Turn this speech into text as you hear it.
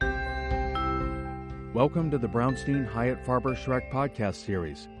Welcome to the Brownstein Hyatt Farber Schreck podcast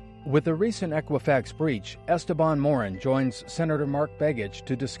series. With the recent Equifax breach, Esteban Morin joins Senator Mark Begich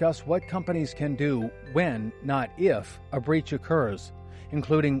to discuss what companies can do when, not if, a breach occurs,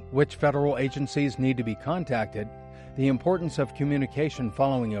 including which federal agencies need to be contacted, the importance of communication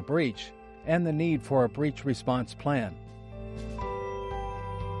following a breach, and the need for a breach response plan.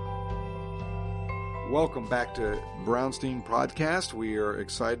 Welcome back to Brownstein Podcast. We are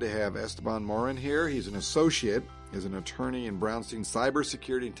excited to have Esteban Morin here. He's an associate, is an attorney in Brownstein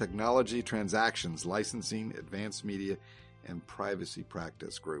Cybersecurity and Technology Transactions, Licensing, Advanced Media, and Privacy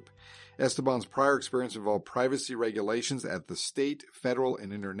Practice Group. Esteban's prior experience involved privacy regulations at the state, federal,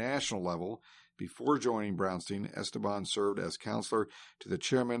 and international level. Before joining Brownstein, Esteban served as counselor to the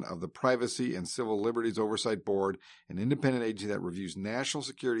chairman of the Privacy and Civil Liberties Oversight Board, an independent agency that reviews national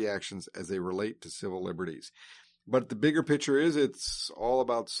security actions as they relate to civil liberties. But the bigger picture is it's all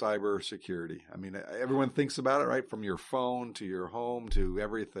about cybersecurity. I mean, everyone thinks about it, right? From your phone to your home to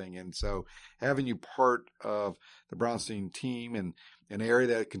everything. And so having you part of the Brownstein team and an area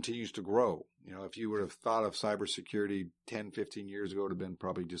that continues to grow. You know, if you would have thought of cybersecurity 10, 15 years ago, it would have been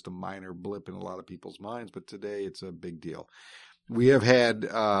probably just a minor blip in a lot of people's minds. But today it's a big deal. We have had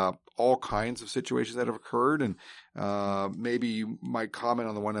all kinds of situations that have occurred, and maybe you might comment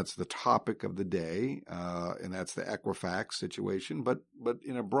on the one that's the topic of the day, and that's the Equifax situation. But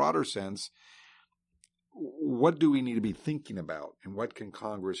in a broader sense, what do we need to be thinking about, and what can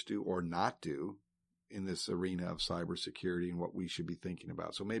Congress do or not do in this arena of cybersecurity, and what we should be thinking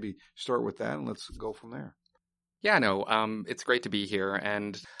about? So maybe start with that, and let's go from there. Yeah, no, it's great to be here,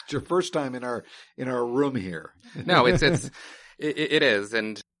 and it's your first time in our room here. No, it is,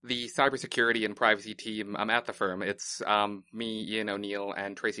 and the cybersecurity and privacy team at the firm, it's me, Ian O'Neill,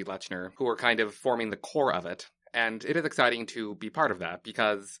 and Tracy Lechner, who are kind of forming the core of it, and it is exciting to be part of that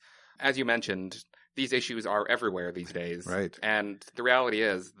because, as you mentioned, these issues are everywhere these days, right? And the reality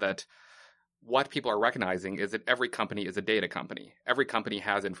is that what people are recognizing is that every company is a data company. Every company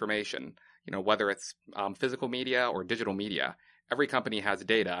has information, you know, whether it's physical media or digital media. Every company has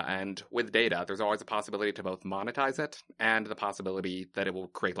data, and with data, there's always a possibility to both monetize it and the possibility that it will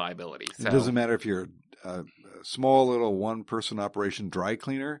create liability. So, it doesn't matter if you're a small little one-person operation dry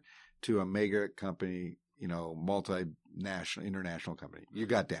cleaner to a mega company, you know, multinational, international company. You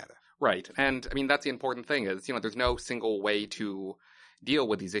got data. Right. And, I mean, that's the important thing is, you know, there's no single way to deal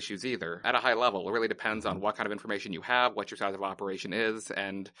with these issues either. At a high level, it really depends on what kind of information you have, what your size of operation is,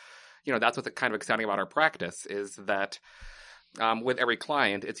 and, you know, that's what's kind of exciting about our practice is that with every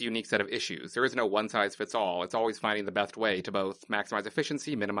client, it's a unique set of issues. There is no one-size-fits-all. It's always finding the best way to both maximize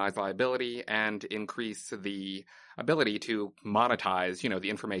efficiency, minimize liability, and increase the ability to monetize, you know,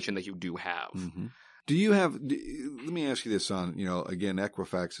 the information that you do have. Mm-hmm. Let me ask you this on, you know, again,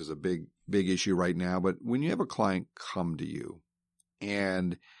 Equifax is a big issue right now, but when you have a client come to you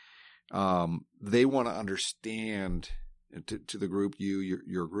and they want to understand to the group,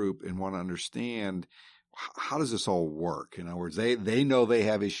 your group, and want to understand how does this all work? In other words, they know they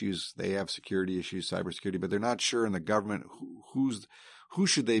have issues, they have security issues, cybersecurity, but they're not sure in the government who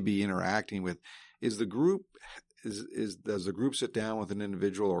should they be interacting with. Does the group sit down with an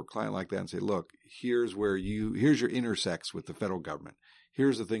individual or client like that and say, look, here's your intersects with the federal government.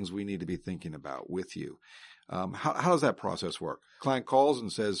 Here's the things we need to be thinking about with you. How does that process work? Client calls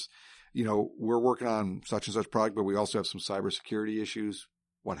and says, you know, we're working on such and such product, but we also have some cybersecurity issues.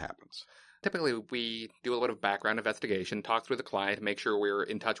 What happens? Typically, we do a little bit of background investigation, talk through the client, make sure we're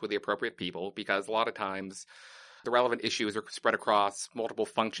in touch with the appropriate people, because a lot of times the relevant issues are spread across multiple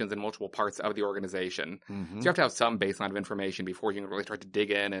functions and multiple parts of the organization. Mm-hmm. So you have to have some baseline of information before you can really start to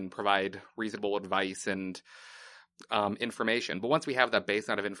dig in and provide reasonable advice and information. But once we have that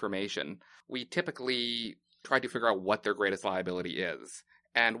baseline of information, we typically try to figure out what their greatest liability is.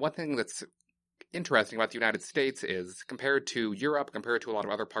 And one thing that's interesting about the United States is compared to Europe, compared to a lot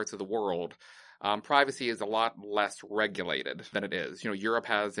of other parts of the world, privacy is a lot less regulated than it is. You know, Europe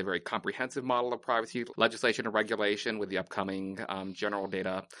has a very comprehensive model of privacy legislation and regulation with the upcoming General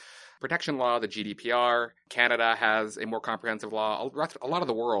Data Protection Law, the GDPR. Canada has a more comprehensive law. A lot of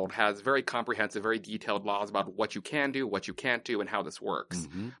the world has very comprehensive, very detailed laws about what you can do, what you can't do, and how this works.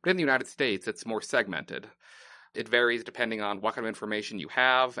 Mm-hmm. But in the United States, it's more segmented. It varies depending on what kind of information you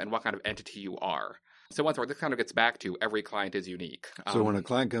have and what kind of entity you are. So once more, this kind of gets back to every client is unique. So when a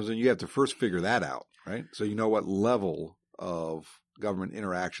client comes in, you have to first figure that out, right? So you know what level of government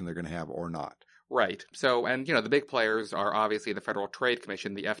interaction they're going to have or not. Right. So, and, the big players are obviously the Federal Trade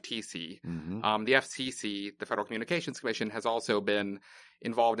Commission, the FTC. Mm-hmm. The FCC, the Federal Communications Commission, has also been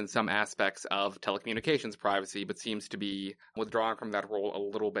involved in some aspects of telecommunications privacy, but seems to be withdrawing from that role a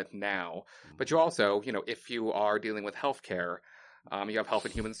little bit now. But you also, if you are dealing with healthcare, you have Health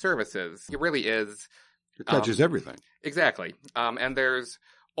and Human Services. It really is. It touches everything. Exactly. And there's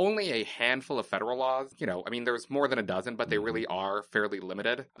only a handful of federal laws, there's more than a dozen, but they really are fairly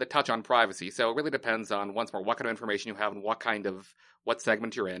limited that touch on privacy. So it really depends on, once more, what kind of information you have and what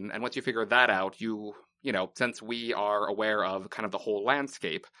segment you're in. And once you figure that out, since we are aware of kind of the whole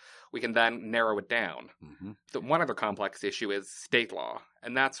landscape, we can then narrow it down. Mm-hmm. The one other complex issue is state law.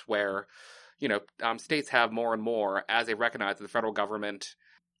 And that's where, states have more and more, as they recognize that the federal government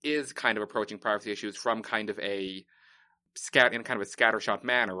is kind of approaching privacy issues from kind of a scattershot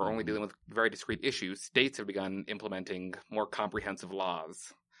manner, or only dealing with very discrete issues. States have begun implementing more comprehensive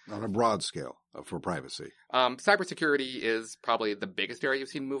laws. On a broad scale for privacy. Cybersecurity is probably the biggest area you've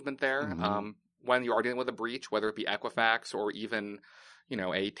seen movement there. Mm-hmm. When you are dealing with a breach, whether it be Equifax or even,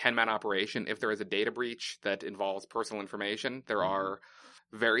 a 10-man operation, if there is a data breach that involves personal information, there are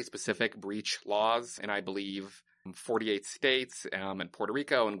very specific breach laws, and I believe 48 states, and Puerto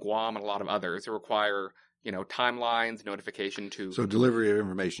Rico and Guam and a lot of others that require timelines, notification to... So delivery of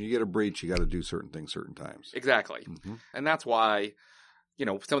information. You get a breach, you got to do certain things certain times. Exactly. Mm-hmm. And that's why,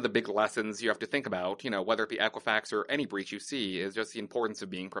 some of the big lessons you have to think about, whether it be Equifax or any breach you see, is just the importance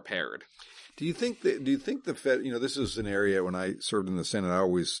of being prepared. Do you think the Fed, this is an area when I served in the Senate, I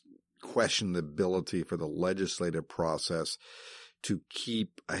always questioned the ability for the legislative process to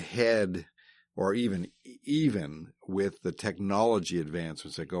keep ahead or even with the technology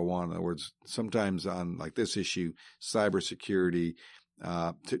advancements that go on. In other words, sometimes on like this issue, cybersecurity,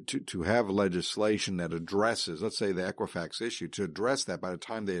 to have legislation that addresses, let's say the Equifax issue, to address that, by the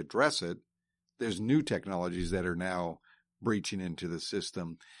time they address it, there's new technologies that are now breaching into the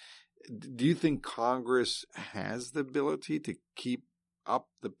system. Do you think Congress has the ability to keep up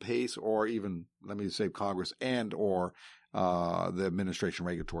the pace, or even, let me say Congress and or the administration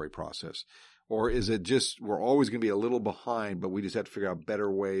regulatory process? Or is it just we're always going to be a little behind, but we just have to figure out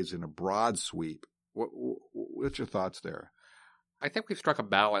better ways in a broad sweep? What's your thoughts there? I think we've struck a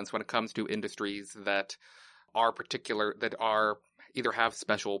balance when it comes to industries that are either have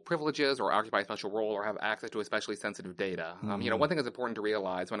special privileges or occupy a special role or have access to especially sensitive data. Mm-hmm. One thing that's important to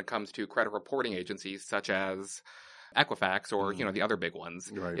realize when it comes to credit reporting agencies such as Equifax or, the other big ones,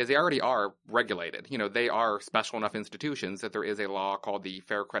 right, is they already are regulated. They are special enough institutions that there is a law called the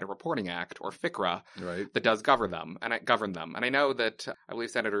Fair Credit Reporting Act, or FCRA, right, that does govern them. And I know that I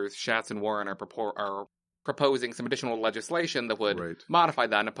believe Senators Schatz and Warren are proposing some additional legislation that would right, modify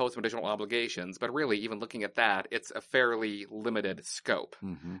that and impose some additional obligations. But really, even looking at that, it's a fairly limited scope.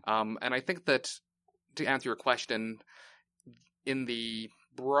 mm-hmm, And I think that, to answer your question, in the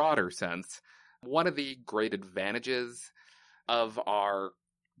broader sense, one of the great advantages of our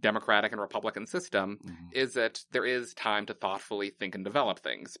democratic and Republican system is that there is time to thoughtfully think and develop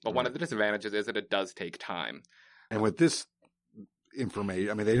things. But one of the disadvantages is that it does take time. And with this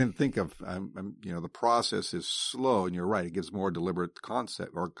information, they didn't think of, the process is slow, and you're right, it gives more deliberate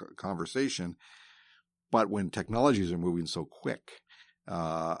concept or conversation. But when technologies are moving so quick,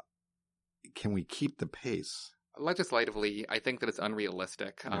 can we keep the pace? Legislatively, I think that it's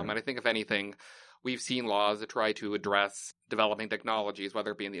unrealistic. Yeah. And I think, if anything, we've seen laws that try to address developing technologies,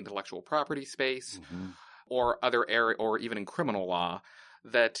 whether it be in the intellectual property space or other area, or even in criminal law,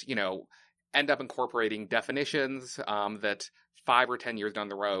 that, end up incorporating definitions that 5 or 10 years down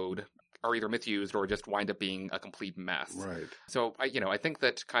the road are either misused or just wind up being a complete mess. Right. So, I think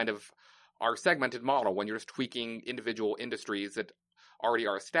that kind of our segmented model, when you're just tweaking individual industries that already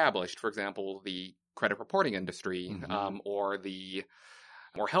are established, for example, the credit reporting industry, or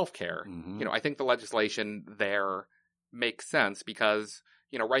healthcare, I think the legislation there makes sense because,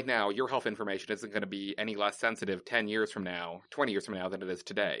 right now your health information isn't going to be any less sensitive 10 years from now, 20 years from now than it is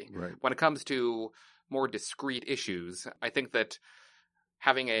today. Right. When it comes to more discrete issues, I think that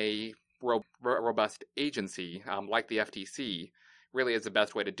having a robust agency like the FTC really is the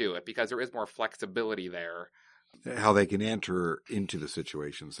best way to do it, because there is more flexibility there. How they can enter into the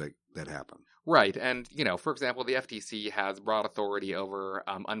situations that happen. Right. And, for example, the FTC has broad authority over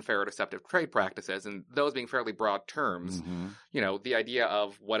unfair or deceptive trade practices, and those being fairly broad terms, the idea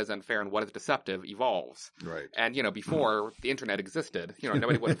of what is unfair and what is deceptive evolves. Right. And, before the internet existed,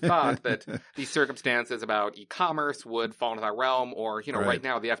 nobody would have thought that these circumstances about e-commerce would fall into that realm, or, right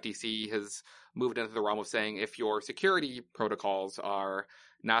now the FTC has moved into the realm of saying if your security protocols are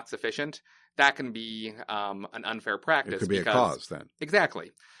not sufficient, that can be an unfair practice. It could be a cause then.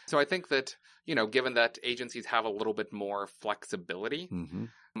 Exactly. So I think that, given that agencies have a little bit more flexibility, Mm-hmm.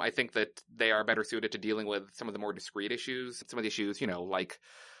 I think that they are better suited to dealing with some of the more discrete issues, some of the issues, like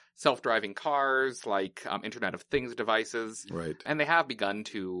self-driving cars, like Internet of Things devices. Right. And they have begun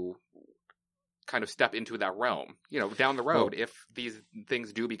to kind of step into that realm. Down the road, if these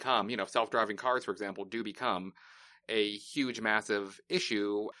things do become, self-driving cars, for example, do become a huge, massive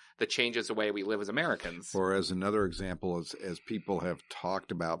issue that changes the way we live as Americans. Or as another example, as people have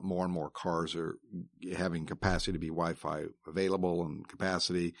talked about, more and more cars are having capacity to be Wi-Fi available and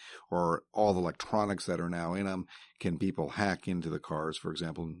capacity, or all the electronics that are now in them. Can people hack into the cars, for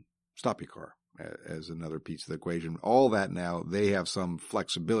example, and stop your car as another piece of the equation? All that now, they have some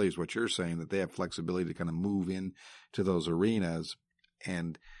flexibility, is what you're saying, that they have flexibility to kind of move in to those arenas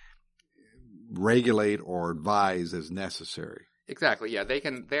and regulate or advise as necessary. Exactly. Yeah, they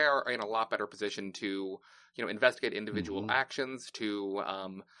are in a lot better position to, investigate individual Mm-hmm. actions, to,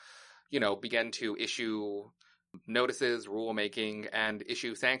 begin to issue notices, rulemaking, and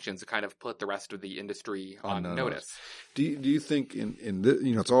issue sanctions to kind of put the rest of the industry on notice. Do you think in the,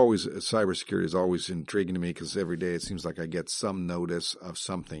 it's always, cybersecurity is always intriguing to me, because every day it seems like I get some notice of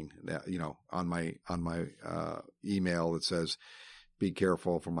something that, on my email that says, be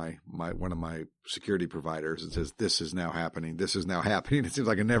careful for one of my security providers. It says, this is now happening. This is now happening. It seems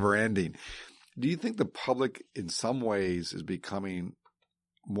like a never ending. Do you think the public in some ways is becoming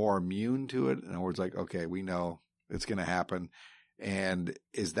more immune to it? In other words, like, okay, we know it's going to happen. And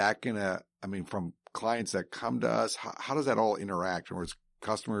is that going to, from clients that come to us, how does that all interact? In other words,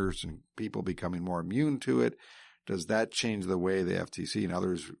 customers and people becoming more immune to it. Does that change the way the FTC and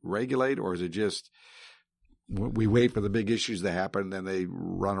others regulate? Or is it just, we wait for the big issues to happen, then they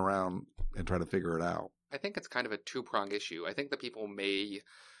run around and try to figure it out? I think it's kind of a two-pronged issue. I think that people may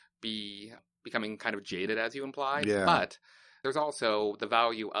be becoming kind of jaded, as you implied, but there's also the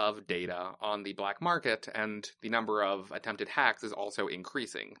value of data on the black market, and the number of attempted hacks is also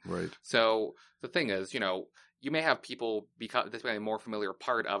increasing. Right. So the thing is, you may have people become a more familiar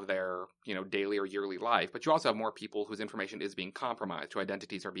part of their, daily or yearly life, but you also have more people whose information is being compromised, whose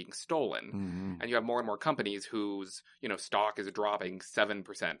identities are being stolen. Mm-hmm. And you have more and more companies whose, stock is dropping 7%,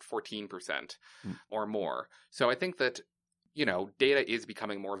 14% or more. So I think that, data is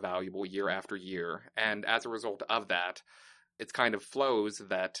becoming more valuable year after year. And as a result of that, it's kind of flows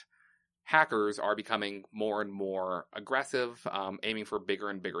that hackers are becoming more and more aggressive, aiming for bigger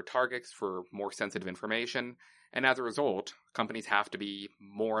and bigger targets for more sensitive information. And as a result, companies have to be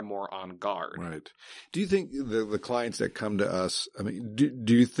more and more on guard. Right. Do you think the clients that come to us,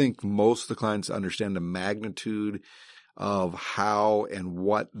 do you think most of the clients understand the magnitude of how and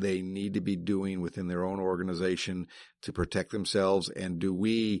what they need to be doing within their own organization to protect themselves? And do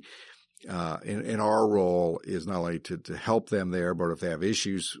we, in our role, is not only to help them there, but if they have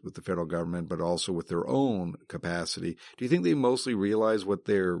issues with the federal government, but also with their own capacity, do you think they mostly realize what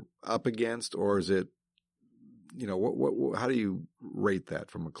they're up against? Or is it, how do you rate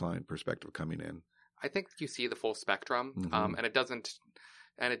that from a client perspective coming in? I think you see the full spectrum, Mm-hmm. and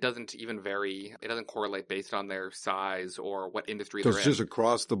it doesn't even vary. It doesn't correlate based on their size or what industry they're in. So it's just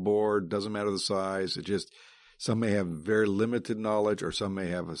across the board, doesn't matter the size. It just, some may have very limited knowledge, or some may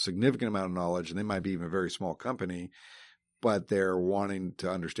have a significant amount of knowledge, and they might be even a very small company, but they're wanting to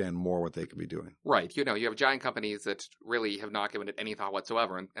understand more what they could be doing. Right. You have giant companies that really have not given it any thought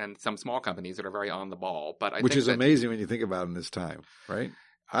whatsoever, and some small companies that are very on the ball. Which is amazing when you think about it in this time, right?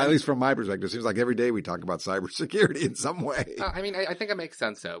 At least from my perspective, it seems like every day we talk about cybersecurity in some way. I think it makes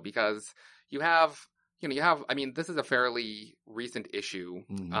sense, though, because this is a fairly recent issue.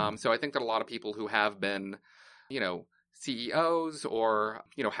 Mm-hmm. So I think that a lot of people who have been, CEOs or,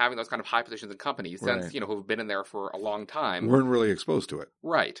 having those kind of high positions in companies, since, who've been in there for a long time, weren't really exposed to it.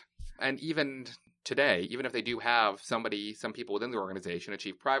 Right. And even today, even if they do have some people within the organization, a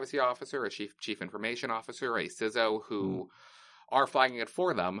chief privacy officer, a chief information officer, a CISO who are flagging it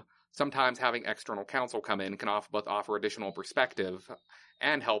for them, sometimes having external counsel come in can both offer additional perspective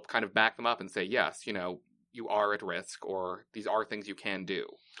and help kind of back them up and say, yes, you are at risk, or these are things you can do.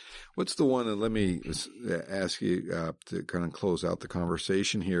 What's the one, and let me ask you to kind of close out the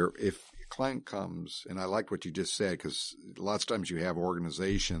conversation here. If a client comes, and I like what you just said, because lots of times you have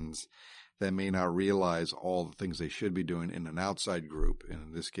organizations that may not realize all the things they should be doing in an outside group, and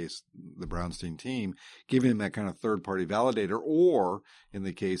in this case, the Brownstein team, giving them that kind of third-party validator, or in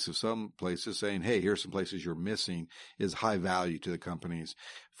the case of some places saying, hey, here's some places you're missing, is high value to the companies.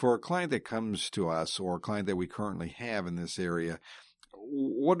 For a client that comes to us, or a client that we currently have in this area,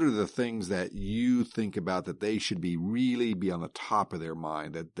 what are the things that you think about that they should really be on the top of their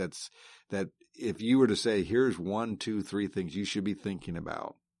mind? That if you were to say, here's 1, 2, 3 things you should be thinking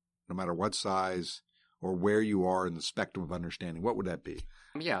about, no matter what size or where you are in the spectrum of understanding, what would that be?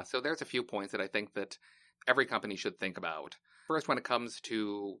 Yeah, so there's a few points that I think that every company should think about. First, when it comes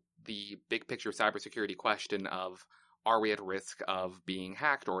to the big picture cybersecurity question of, are we at risk of being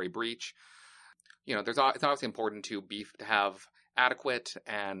hacked or a breach? It's obviously important to have adequate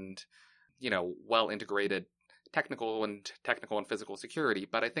and, well integrated technical and physical security.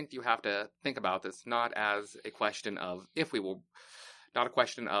 But I think you have to think about this not as a question of if we will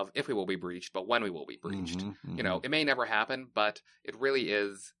be breached, but when we will be breached. Mm-hmm, mm-hmm. It may never happen, but it really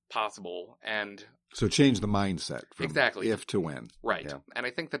is possible. And so change the mindset from exactly if to when. Right. Yeah. And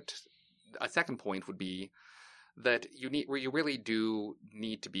I think that a second point would be that you really do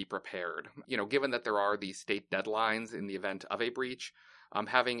need to be prepared. Given that there are these state deadlines in the event of a breach,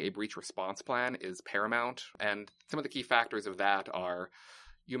 having a breach response plan is paramount. And some of the key factors of that are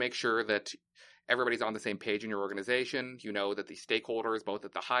you make sure that everybody's on the same page in your organization. You know that the stakeholders, both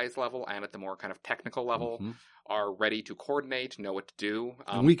at the highest level and at the more kind of technical level, mm-hmm. are ready to coordinate, know what to do.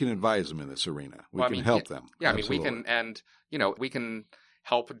 And we can advise them in this arena. We can help them. Yeah, Absolutely. we can, and we can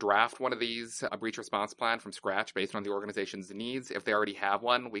help draft one of these, a breach response plan from scratch based on the organization's needs. If they already have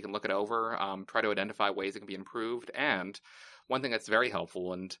one, we can look it over, try to identify ways it can be improved. And one thing that's very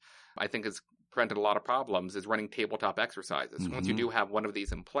helpful and I think has prevented a lot of problems is running tabletop exercises. Mm-hmm. Once you do have one of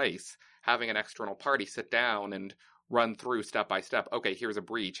these in place, having an external party sit down and run through step by step, okay, here's a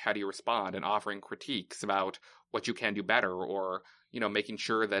breach, how do you respond? And offering critiques about what you can do better or, making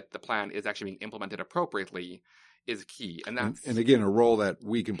sure that the plan is actually being implemented appropriately is key. And that's and again, a role that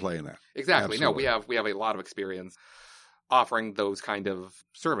we can play in that. Exactly. Absolutely. No, we have a lot of experience offering those kind of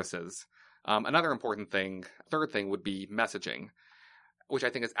services. Another important thing, third thing would be messaging, which I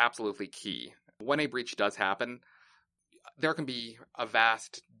think is absolutely key. When a breach does happen, there can be a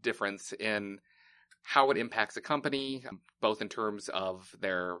vast difference in how it impacts a company, both in terms of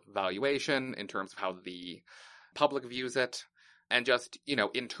their valuation, in terms of how the public views it, and just,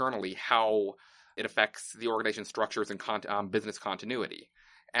 internally how it affects the organization's structures and business continuity.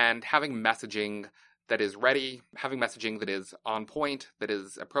 And having messaging that is ready, having messaging that is on point, that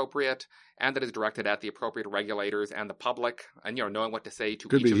is appropriate, and that is directed at the appropriate regulators and the public, and, knowing what to say to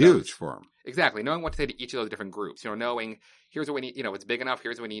could each of be those. huge for them. Exactly. Knowing what to say to each of those different groups. Knowing here's what we need, it's big enough,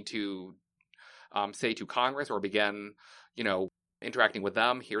 here's what we need to say to Congress or begin, interacting with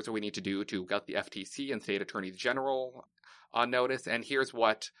them. Here's what we need to do to get the FTC and state attorneys general on notice. And here's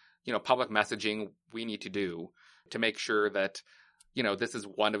what, public messaging we need to do to make sure that, this is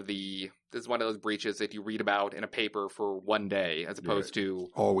one of those breaches that you read about in a paper for one day as opposed to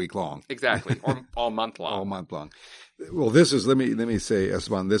all week long. Exactly. Or all month long. All month long. Well, this is, let me say,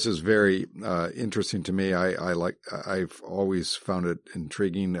 Esteban, this is very interesting to me. I've always found it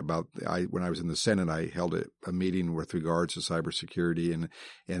intriguing when I was in the Senate, I held a meeting with regards to cybersecurity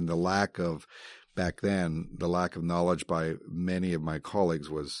and the lack of, back then, the lack of knowledge by many of my colleagues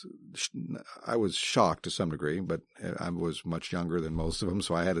I was shocked to some degree, but I was much younger than most of them,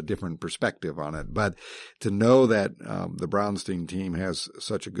 so I had a different perspective on it. But to know that the Brownstein team has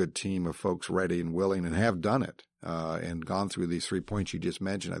such a good team of folks ready and willing and have done it and gone through these 3 points you just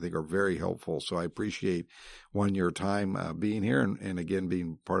mentioned, I think are very helpful. So I appreciate, your time being here and again,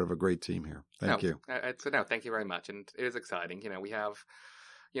 being part of a great team here. Thank you. Thank you very much. And it is exciting. We have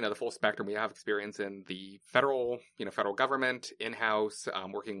the full spectrum. We have experience in the federal government, in-house,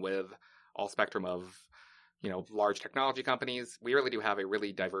 working with all spectrum of, large technology companies. We really do have a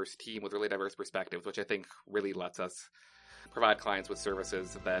really diverse team with really diverse perspectives, which I think really lets us provide clients with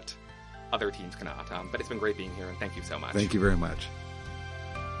services that other teams cannot. But it's been great being here, and thank you so much. Thank you very much.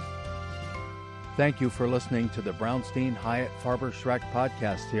 Thank you for listening to the Brownstein Hyatt Farber Schreck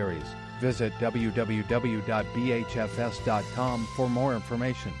podcast series. Visit www.bhfs.com for more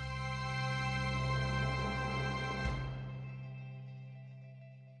information.